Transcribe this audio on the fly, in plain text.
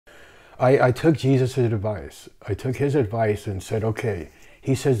I took Jesus' advice. I took his advice and said, okay,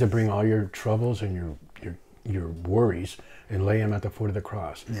 he says to bring all your troubles and your worries and lay them at the foot of the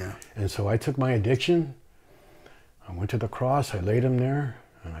cross. Yeah. And so I took my addiction, I went to the cross, I laid them there,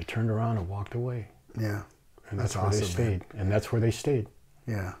 and I turned around and walked away. Yeah. And that's where awesome, they stayed. Man. And that's where they stayed.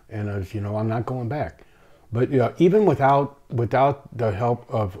 Yeah. And I'm not going back. But even without the help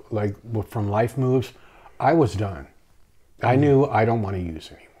of from Life Moves, I was done. I knew I don't want to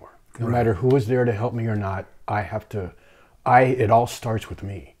use anymore. No matter who is there to help me or not, it all starts with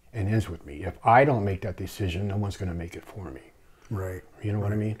me and ends with me. If I don't make that decision, no one's going to make it for me. Right. You know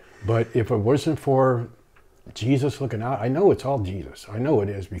what I mean? But if it wasn't for Jesus looking out, I know it's all Jesus. I know it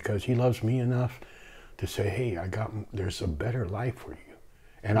is, because he loves me enough to say, hey, there's a better life for you.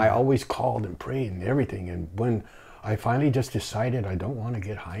 And I always called and prayed and everything. And when I finally just decided I don't want to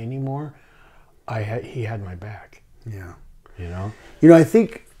get high anymore, he had my back. Yeah. You know? I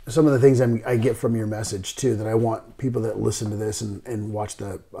think some of the things I get from your message too, that I want people that listen to this and watch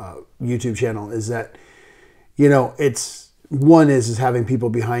the YouTube channel, is that, it's one is having people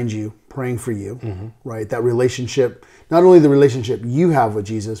behind you praying for you, right? That relationship, not only the relationship you have with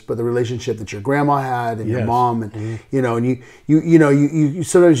Jesus, but the relationship that your grandma had and your mom, and and you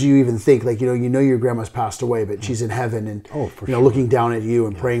sometimes you even think like your grandma's passed away, but she's in heaven, and looking down at you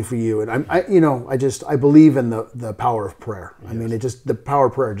and praying for you. And I believe in the power of prayer. Yes. I mean, the power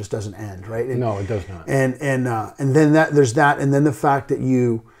of prayer just doesn't end, right? And, no, it does not. And then there's that, and then the fact that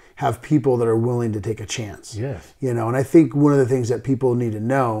you have people that are willing to take a chance. Yes. And I think one of the things that people need to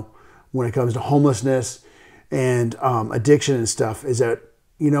know when it comes to homelessness and addiction and stuff is that,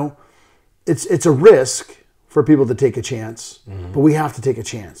 it's a risk for people to take a chance, but we have to take a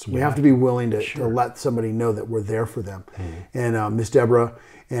chance. We have to be willing to let somebody know that we're there for them. And Miss Deborah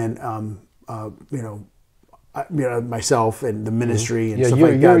and, myself and the ministry and stuff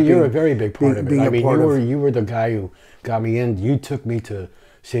like that. You're a very big part of it. I mean, you were the guy who got me in. You took me to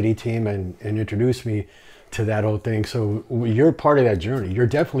City Team and introduced me to that whole thing. So you're part of that journey.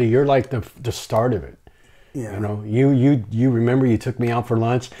 You're like the start of it. Yeah. You remember you took me out for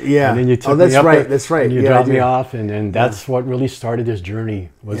lunch. Yeah. And then you took me up. That's right. And you dropped me off, and that's what really started this journey.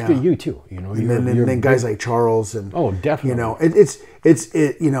 Was you too. And then guys like Charles and definitely. And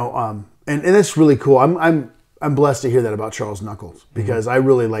it's really cool. I'm blessed to hear that about Charles Knuckles, because I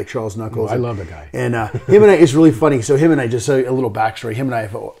really like Charles Knuckles. I love the guy. And him and I, it's really funny. So him and I, just a little backstory. Him and I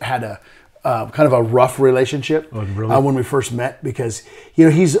have had a kind of a rough relationship when we first met, because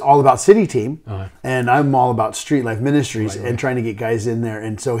he's all about City Team, and I'm all about Street Life Ministries and trying to get guys in there.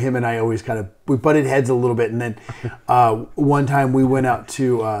 And so him and I always we butted heads a little bit. And then one time we went out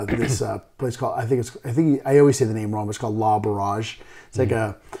to this place called, I always say the name wrong, but it's called La Barrage. It's like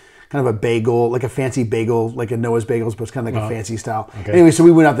a kind of a bagel, like a fancy bagel, like a Noah's Bagels, but it's kind of like a fancy style. Okay. Anyway, so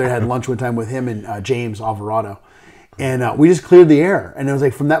we went out there and had lunch one time with him and James Alvarado. And we just cleared the air. And it was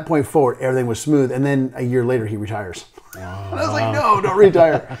like from that point forward, everything was smooth. And then a year later, he retires. And I was like, no, don't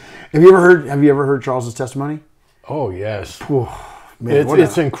retire. Have you ever heard Charles's testimony? Oh, yes. Man,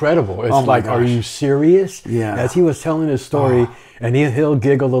 it's incredible. It's like, are you serious? Yeah. As he was telling his story, and he'll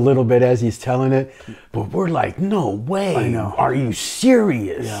giggle a little bit as he's telling it, but we're like, no way. I know. Are you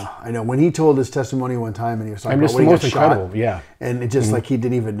serious? Yeah, I know. When he told his testimony one time, and he was talking about when he got incredible. Shot, yeah. And it just like he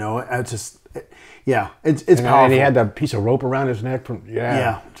didn't even know it. It's powerful. And he had that piece of rope around his neck from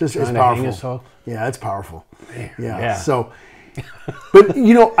it's powerful. Yeah, it's powerful. Yeah. So. But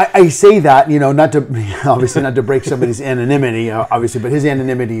I say that not to break somebody's anonymity, obviously, but his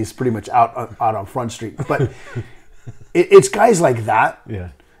anonymity is pretty much out on Front Street. But it's guys like that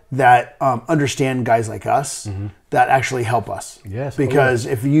that understand guys like us that actually help us. Yes, because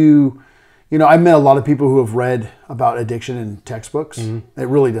if I've met a lot of people who have read about addiction in textbooks. It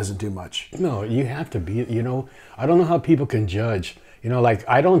really doesn't do much. No, you have to be. I don't know how people can judge. Like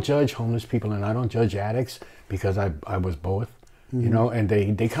I don't judge homeless people and I don't judge addicts, because I was both. And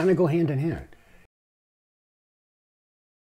they kind of go hand in hand.